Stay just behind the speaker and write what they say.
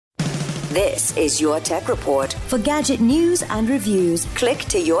This is Your Tech Report. For gadget news and reviews, click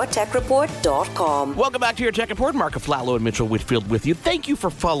to yourtechreport.com. Welcome back to Your Tech Report. Mark Aflalo and Mitchell Whitfield with you. Thank you for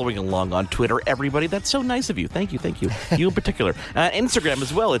following along on Twitter, everybody. That's so nice of you. Thank you. You in particular. Instagram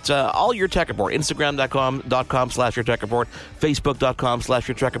as well. It's all Your Tech Report. Instagram.com/Your Tech Report.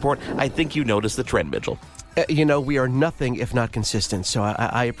 Facebook.com/Your Tech Report. I think you noticed the trend, Mitchell. We are nothing if not consistent, so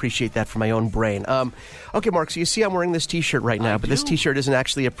I appreciate that for my own brain. Okay, Mark, so you see I'm wearing this T-shirt right now, but this T-shirt isn't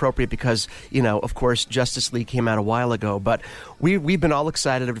actually appropriate because, of course, Justice League came out a while ago, but we've been all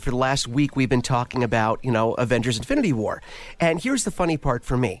excited. For the last week, we've been talking about, Avengers Infinity War. And here's the funny part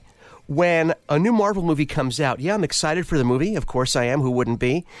for me. When a new Marvel movie comes out, I'm excited for the movie. Of course I am. Who wouldn't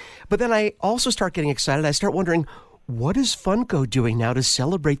be? But then I also start getting excited. I start wondering, what is Funko doing now to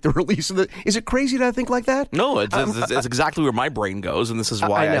celebrate the release of the... Is it crazy to think like that? No, it's exactly where my brain goes, and this is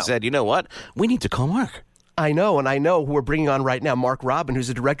why I said, you know what? We need to call Mark. I know who we're bringing on right now, Mark Robin, who's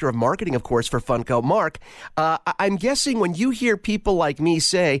the director of marketing, of course, for Funko. Mark, I'm guessing when you hear people like me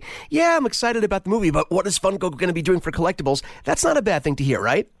say, yeah, I'm excited about the movie, but what is Funko going to be doing for collectibles? That's not a bad thing to hear,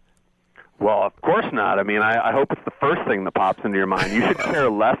 right? Well, of course not. I mean, I hope it's the first thing that pops into your mind. You should care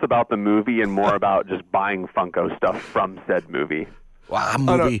less about the movie and more about just buying Funko stuff from said movie. Wow,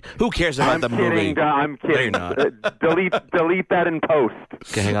 movie. Who cares about the movie? I'm kidding. No, you're not. Delete that in post.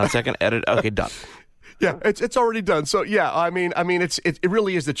 Okay, hang on a second. Edit. Okay, done. Yeah, it's already done. So yeah, I mean, it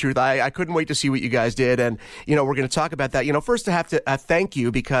really is the truth. I couldn't wait to see what you guys did, and we're going to talk about that. First I have to thank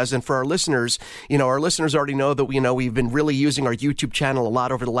you because, and for our listeners, our listeners already know that we've been really using our YouTube channel a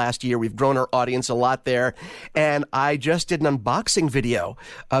lot over the last year. We've grown our audience a lot there, and I just did an unboxing video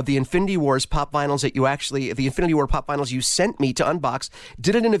of the Infinity Wars pop vinyls the Infinity War pop vinyls you sent me to unbox.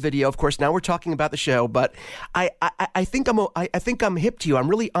 Did it in a video, of course. Now we're talking about the show, but I think I'm hip to you. I'm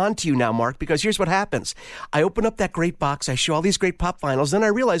really on to you now, Mark, because here's what happens. I open up that great box, I show all these great pop vinyls, then I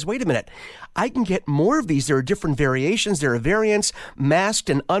realize, wait a minute, I can get more of these. There are different variations, there are variants, masked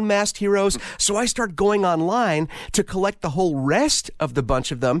and unmasked heroes, so I start going online to collect the whole rest of the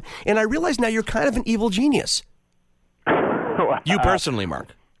bunch of them, and I realize now you're kind of an evil genius. You personally, Mark.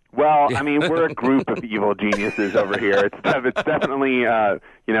 Well, I mean, we're a group of evil geniuses over here. It's definitely,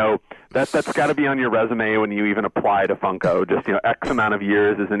 that's got to be on your resume when you even apply to Funko. Just, X amount of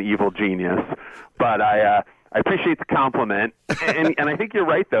years as an evil genius. But I appreciate the compliment, and I think you're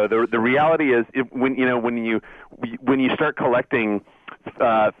right though. The reality is when you start collecting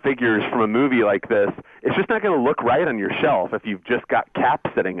figures from a movie like this, it's just not going to look right on your shelf if you've just got Cap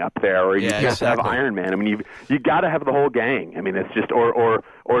sitting up there, or you just have Iron Man. I mean, you got to have the whole gang. I mean, it's just or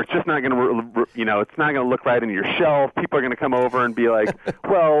it's just not going to it's not going to look right on your shelf. People are going to come over and be like,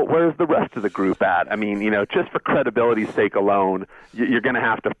 well, where's the rest of the group at? I mean, just for credibility's sake alone, you're going to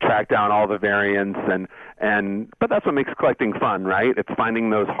have to track down all the variants but that's what makes collecting fun, right? It's finding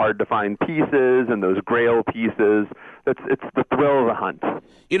those hard to find pieces and those grail pieces. It's the thrill of the hunt.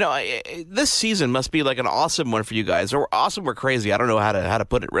 This season must be like an awesome one for you guys, or awesome or crazy. I don't know how to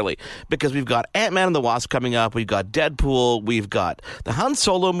put it really, because we've got Ant-Man and the Wasp coming up. We've got Deadpool. We've got the Han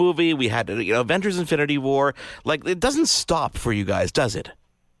Solo movie. We had Avengers Infinity War. Like, it doesn't stop for you guys, does it?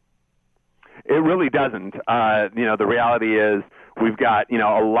 It really doesn't. The reality is we've got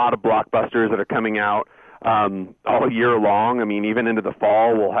a lot of blockbusters that are coming out all year long. I mean, even into the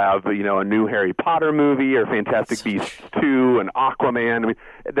fall, we'll have a new Harry Potter movie or Fantastic Beasts 2 and Aquaman. I mean,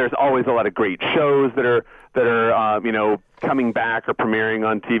 there's always a lot of great shows that are coming back or premiering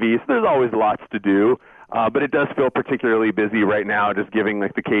on TV. So there's always lots to do. But it does feel particularly busy right now, just giving the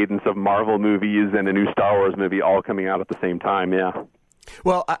cadence of Marvel movies and a new Star Wars movie all coming out at the same time. Yeah.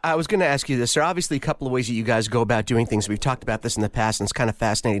 Well, I was going to ask you this. There are obviously a couple of ways that you guys go about doing things. We've talked about this in the past, and it's kind of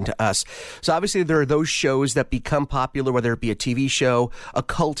fascinating to us. So obviously there are those shows that become popular, whether it be a TV show, a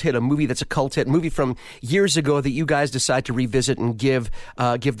cult hit, a movie that's a cult hit, a movie from years ago that you guys decide to revisit and give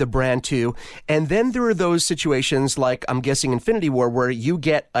the brand to. And then there are those situations like, I'm guessing, Infinity War, where you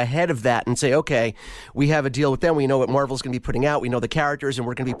get ahead of that and say, okay, we have a deal with them. We know what Marvel's going to be putting out. We know the characters, and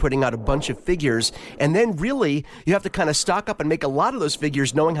we're going to be putting out a bunch of figures. And then really, you have to kind of stock up and make a lot of those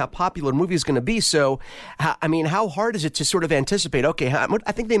figures knowing how popular the movie is going to be. So, how hard is it to sort of anticipate, okay,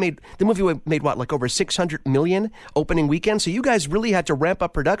 I think the movie made what, like over 600 million opening weekend? So you guys really had to ramp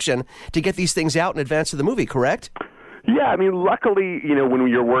up production to get these things out in advance of the movie, correct? Yeah, I mean, luckily, when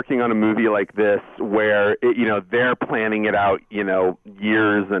you're working on a movie like this where, they're planning it out,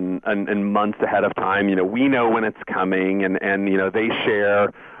 years and months ahead of time, we know when it's coming and they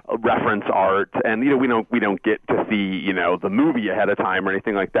share reference art, and we don't get to see the movie ahead of time or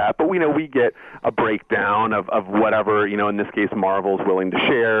anything like that, but we get a breakdown of whatever in this case Marvel's willing to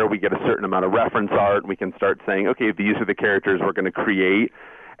share. We get a certain amount of reference art, and we can start saying, okay, these are the characters we're going to create.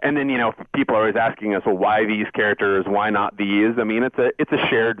 And then, people are always asking us, well, why these characters? Why not these? I mean, it's a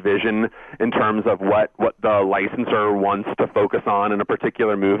shared vision in terms of what the licensor wants to focus on in a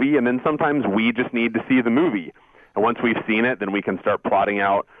particular movie. And then sometimes we just need to see the movie. And once we've seen it, then we can start plotting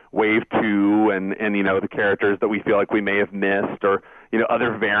out wave 2 and the characters that we feel like we may have missed, or,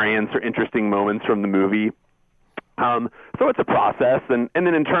 other variants or interesting moments from the movie. So it's a process, and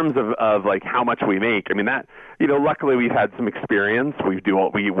then in terms of like how much we make, I mean that, luckily we've had some experience.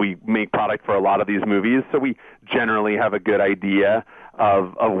 We make product for a lot of these movies, so we generally have a good idea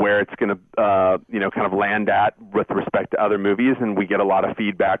of where it's going to kind of land at with respect to other movies, and we get a lot of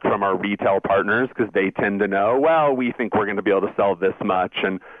feedback from our retail partners because they tend to know, well, we think we're going to be able to sell this much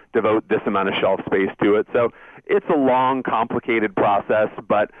and devote this amount of shelf space to it. So it's a long, complicated process,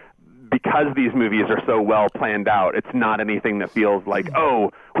 but because these movies are so well planned out, it's not anything that feels like, oh,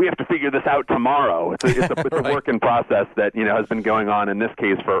 we have to figure this out tomorrow. It's a right. A work in process that has been going on in this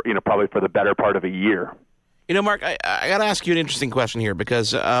case for probably for the better part of a year. Mark, I got to ask you an interesting question here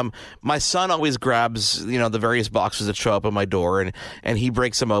because my son always grabs, the various boxes that show up at my door and he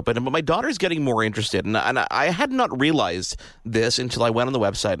breaks them open. But my daughter's getting more interested. And I had not realized this until I went on the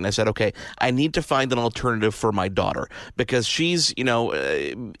website and I said, okay, I need to find an alternative for my daughter because she's,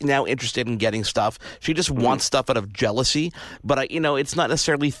 now interested in getting stuff. She just wants stuff out of jealousy. But, it's not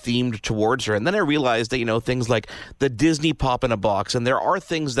necessarily themed towards her. And then I realized that, things like the Disney Pop in a Box, and there are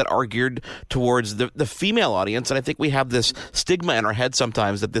things that are geared towards the female audience, and I think we have this stigma in our head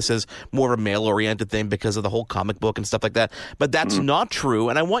sometimes that this is more of a male-oriented thing because of the whole comic book and stuff like that. But that's not true,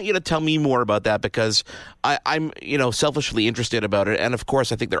 and I want you to tell me more about that because I'm selfishly interested about it, and of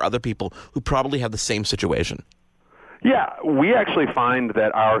course I think there are other people who probably have the same situation. Yeah, we actually find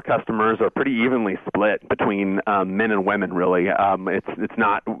that our customers are pretty evenly split between men and women. Really, it's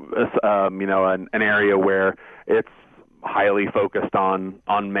not an area where it's highly focused on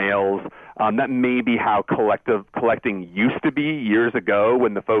males. That may be how collecting used to be years ago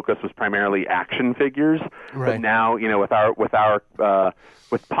when the focus was primarily action figures. Right. But now,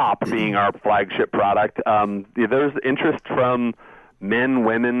 with Pop being our flagship product, there's interest from men,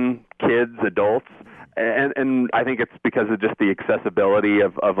 women, kids, adults. And I think it's because of just the accessibility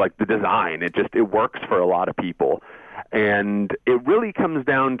of like the design. It works for a lot of people. And it really comes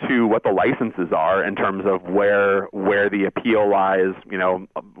down to what the licenses are in terms of where the appeal lies,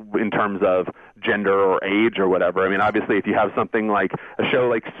 in terms of gender or age or whatever. I mean, obviously, if you have something like a show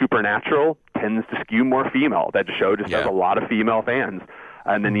like Supernatural, tends to skew more female. That show just has a lot of female fans.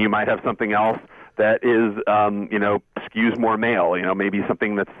 And then you might have something else that is, skews more male, maybe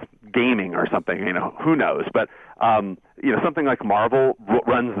something that's gaming or something, who knows. But, something like Marvel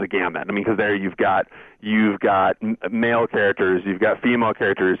runs the gamut. I mean, because there you've got male characters, you've got female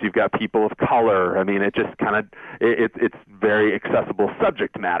characters, you've got people of color. I mean, it just kind of, it's very accessible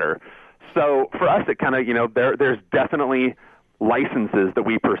subject matter. So for us, it kind of, there's definitely licenses that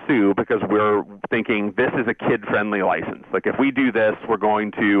we pursue because we're thinking this is a kid-friendly license. Like if we do this, we're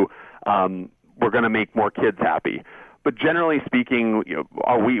going to make more kids happy. But generally speaking,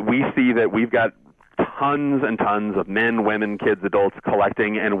 we see that we've got tons and tons of men, women, kids, adults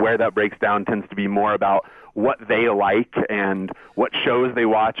collecting, and where that breaks down tends to be more about what they like and what shows they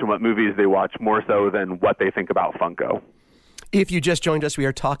watch and what movies they watch more so than what they think about Funko. If you just joined us, we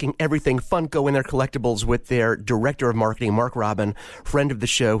are talking everything Funko and their collectibles with their Director of Marketing, Mark Robin, friend of the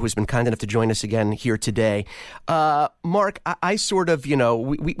show, who's been kind enough to join us again here today. Mark, I sort of,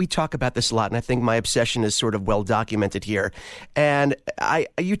 we talk about this a lot, and I think my obsession is sort of well documented here. And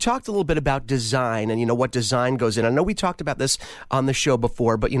you talked a little bit about design and, what design goes in. I know we talked about this on the show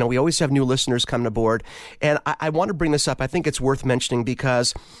before, but, we always have new listeners coming aboard. And I want to bring this up. I think it's worth mentioning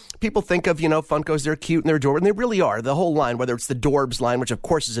because people think of, Funkos, they're cute and they're adorable, and they really are. The whole line, whether it's the Dorbs line, which of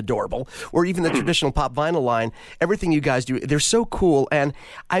course is adorable, or even the traditional Pop Vinyl line, everything you guys do, they're so cool. And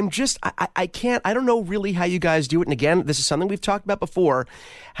I don't know really how you guys do it. And again, this is something we've talked about before,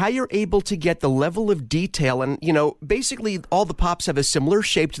 how you're able to get the level of detail. And, basically all the Pops have a similar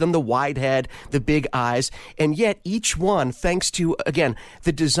shape to them, the wide head, the big eyes. And yet each one, thanks to, again,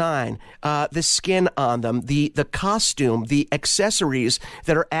 the design, the skin on them, the costume, the accessories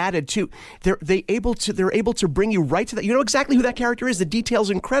that are added to, they're able to bring you right to that. You know exactly who that character is. The detail's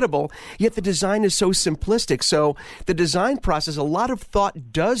incredible, yet the design is so simplistic. So the design process, a lot of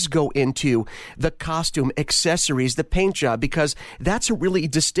thought does go into the costume, accessories, the paint job, because that's what really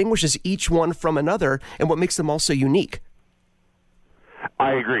distinguishes each one from another and what makes them all so unique.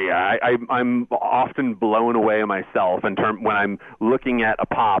 I agree. I'm often blown away myself when I'm looking at a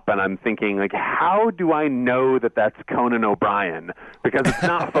pop and I'm thinking, like, how do I know that that's Conan O'Brien? Because it's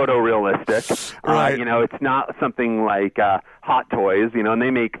not photorealistic. Right. It's not something like Hot Toys, and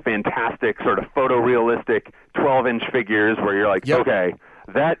they make fantastic sort of photorealistic 12-inch figures where you're like, okay,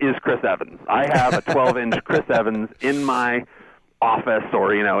 that is Chris Evans. I have a 12-inch Chris Evans in my office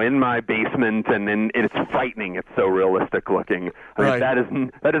or in my basement, and it's frightening. It's so realistic looking. I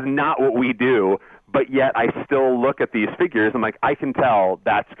mean, that is not what we do. But yet I still look at these figures. I'm like, I can tell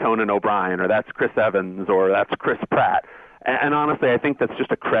that's Conan O'Brien or that's Chris Evans or that's Chris Pratt. And honestly, I think that's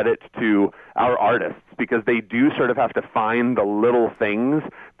just a credit to our artists because they do sort of have to find the little things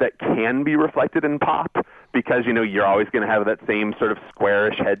that can be reflected in pop because, you're always going to have that same sort of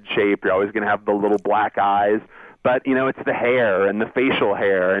squarish head shape. You're always going to have the little black eyes. But, it's the hair and the facial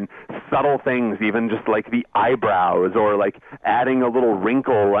hair and subtle things, even just like the eyebrows or like adding a little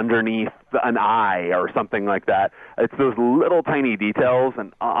wrinkle underneath an eye or something like that. It's those little tiny details.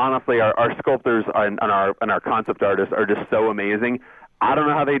 And honestly, our sculptors and our concept artists are just so amazing. I don't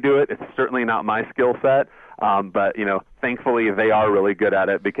know how they do it. It's certainly not my skill set. But, thankfully they are really good at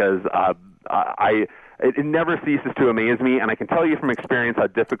it because it never ceases to amaze me. And I can tell you from experience how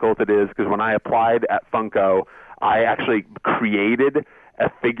difficult it is because when I applied at Funko, I actually created a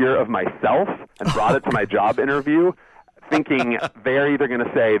figure of myself and brought it to my job interview thinking they're either going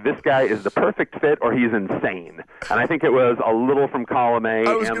to say this guy is the perfect fit or he's insane. And I think it was a little from column A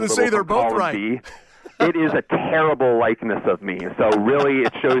I was and a going to little say they're from both column right. B. It is a terrible likeness of me. So really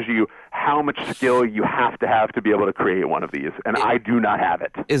it shows you how much skill you have to be able to create one of these. And I do not have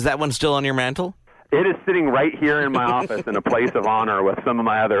it. Is that one still on your mantle? It is sitting right here in my office in a place of honor with some of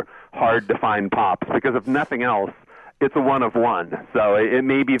my other hard-to-find pops because if nothing else, it's a one of one. So it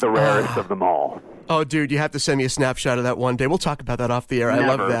may be the rarest of them all. Oh, dude, you have to send me a snapshot of that one day. We'll talk about that off the air. Never. I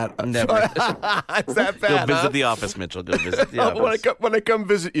love that. Never. It's that bad, Go visit huh? the office, Mitchell. Go visit the office. When I come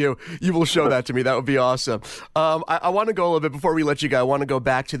visit you, you will show that to me. That would be awesome. I want to go a little bit before we let you go. I want to go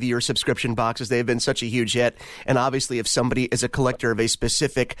back to your subscription boxes. They've been such a huge hit, and obviously, if somebody is a collector of a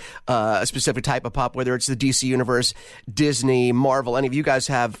specific type of pop, whether it's the DC Universe, Disney, Marvel, any of you guys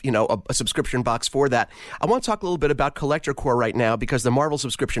have a subscription box for that. I want to talk a little bit about Collector Core right now because the Marvel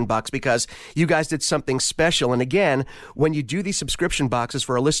subscription box because you guys did something special. And again, when you do these subscription boxes,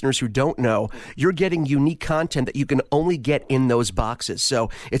 for our listeners who don't know, you're getting unique content that you can only get in those boxes.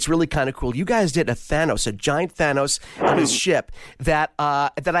 So it's really kind of cool. You guys did a giant Thanos on his ship that I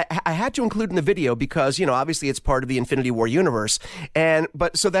had to include in the video because, obviously it's part of the Infinity War universe.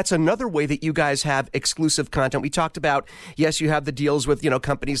 So that's another way that you guys have exclusive content. We talked about, yes, you have the deals with,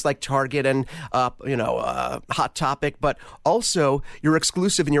 companies like Target and, Hot Topic, but also you're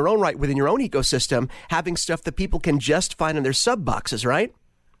exclusive in your own right within your own ecosystem, having stuff that people can just find in their sub boxes, right?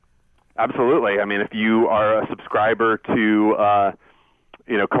 Absolutely. I mean, if you are a subscriber to,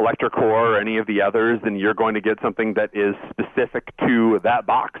 Collector Core or any of the others, then you're going to get something that is specific to that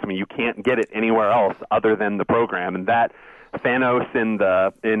box. I mean, you can't get it anywhere else other than the program. And that Thanos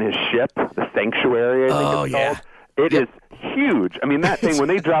in his ship, the Sanctuary, I think it's called. It is huge. I mean, that thing, when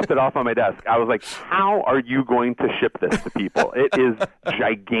they dropped it off on my desk, I was like, how are you going to ship this to people? It is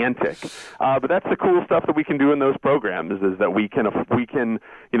gigantic. But that's the cool stuff that we can do in those programs is that we can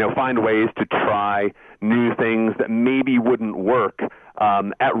find ways to try new things that maybe wouldn't work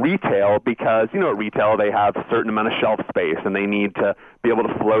at retail because, at retail they have a certain amount of shelf space and they need to be able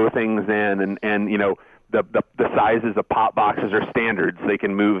to flow things in and the sizes of pop boxes are standard, so they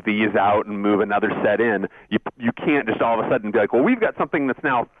can move these out and move another set in. You can't just all of a sudden be like, well, we've got something that's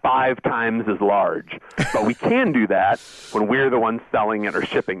now 5 times as large. But we can do that when we're the ones selling it or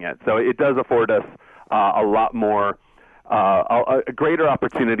shipping it. So it does afford us a lot more, a greater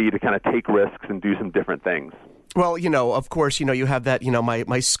opportunity to kind of take risks and do some different things. Well, of course, you have that,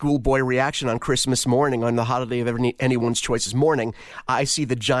 my schoolboy reaction on Christmas morning, on the holiday of anyone's choices morning. I see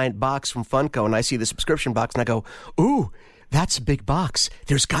the giant box from Funko, and I see the subscription box, and I go, ooh, that's a big box.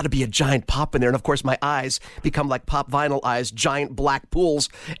 There's got to be a giant pop in there. And, of course, my eyes become like pop vinyl eyes, giant black pools,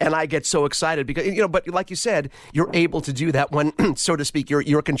 and I get so excited because, but like you said, you're able to do that when, so to speak,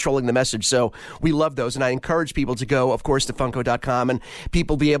 you're controlling the message. So we love those, and I encourage people to go, of course, to Funko.com, and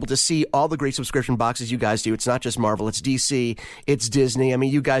people be able to see all the great subscription boxes you guys do. It's not just Marvel. It's DC. It's Disney. I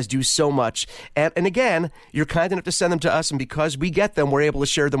mean, you guys do so much. And again, you're kind enough to send them to us, and because we get them, we're able to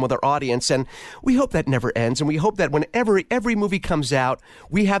share them with our audience, and we hope that never ends, and we hope that whenever every movie comes out,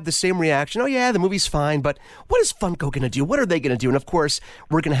 we have the same reaction. Oh, yeah, the movie's fine, but what is Funko going to do? What are they going to do? And, of course,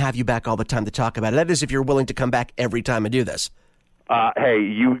 we're going to have you back all the time to talk about it. That is if you're willing to come back every time and do this. Hey,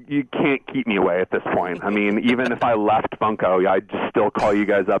 you can't keep me away at this point. I mean, even if I left Funko, I'd just still call you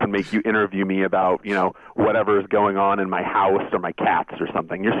guys up and make you interview me about, whatever is going on in my house or my cats or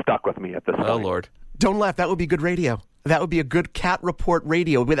something. You're stuck with me at this point. Oh, Lord. Don't laugh. That would be good radio. That would be a good Cat Report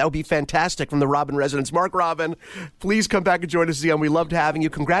radio. That would be fantastic from the Robin residence. Mark Robin, please come back and join us again. We loved having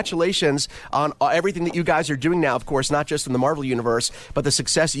you. Congratulations on everything that you guys are doing now, of course, not just in the Marvel Universe, but the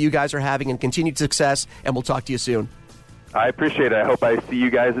success that you guys are having and continued success, and we'll talk to you soon. I appreciate it. I hope I see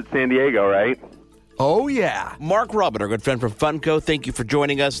you guys at San Diego, right? Oh, yeah. Mark Robin, our good friend from Funko, thank you for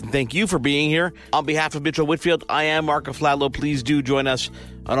joining us, and thank you for being here. On behalf of Mitchell Whitfield, I am Mark Aflalo. Please do join us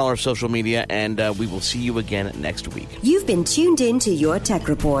on all our social media, and we will see you again next week. You've been tuned in to Your Tech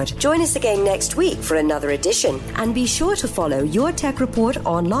Report. Join us again next week for another edition. And be sure to follow Your Tech Report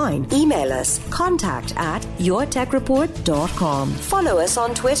online. Email us. contact@yourtechreport.com. Follow us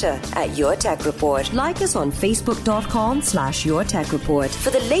on Twitter @Your Tech Report. Like us on facebook.com/yourtechreport. For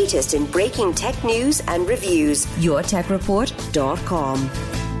the latest in breaking tech news and reviews, yourtechreport.com.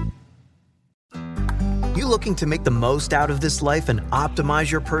 You looking to make the most out of this life and optimize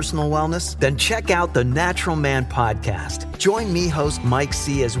your personal wellness? Then check out the Natural Man Podcast. Join me, host Mike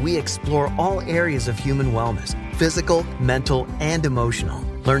C., as we explore all areas of human wellness, physical, mental, and emotional.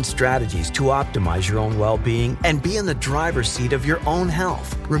 Learn strategies to optimize your own well-being and be in the driver's seat of your own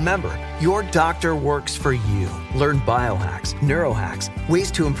health. Remember, your doctor works for you. Learn biohacks, neurohacks, ways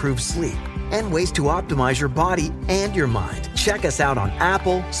to improve sleep, and ways to optimize your body and your mind. Check us out on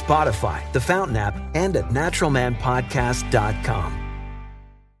Apple, Spotify, the Fountain app, and at naturalmanpodcast.com.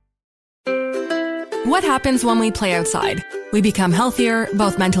 What happens when we play outside? We become healthier,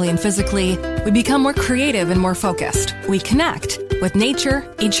 both mentally and physically. We become more creative and more focused. We connect with nature,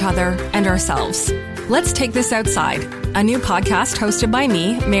 each other, and ourselves. Let's Take This Outside, a new podcast hosted by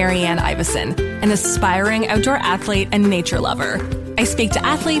me, Marianne Iveson, an aspiring outdoor athlete and nature lover. I speak to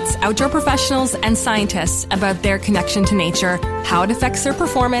athletes, outdoor professionals, and scientists about their connection to nature, how it affects their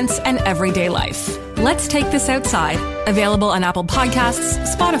performance, and everyday life. Let's Take This Outside, available on Apple Podcasts,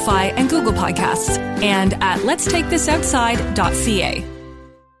 Spotify, and Google Podcasts, and at letstakethisoutside.ca.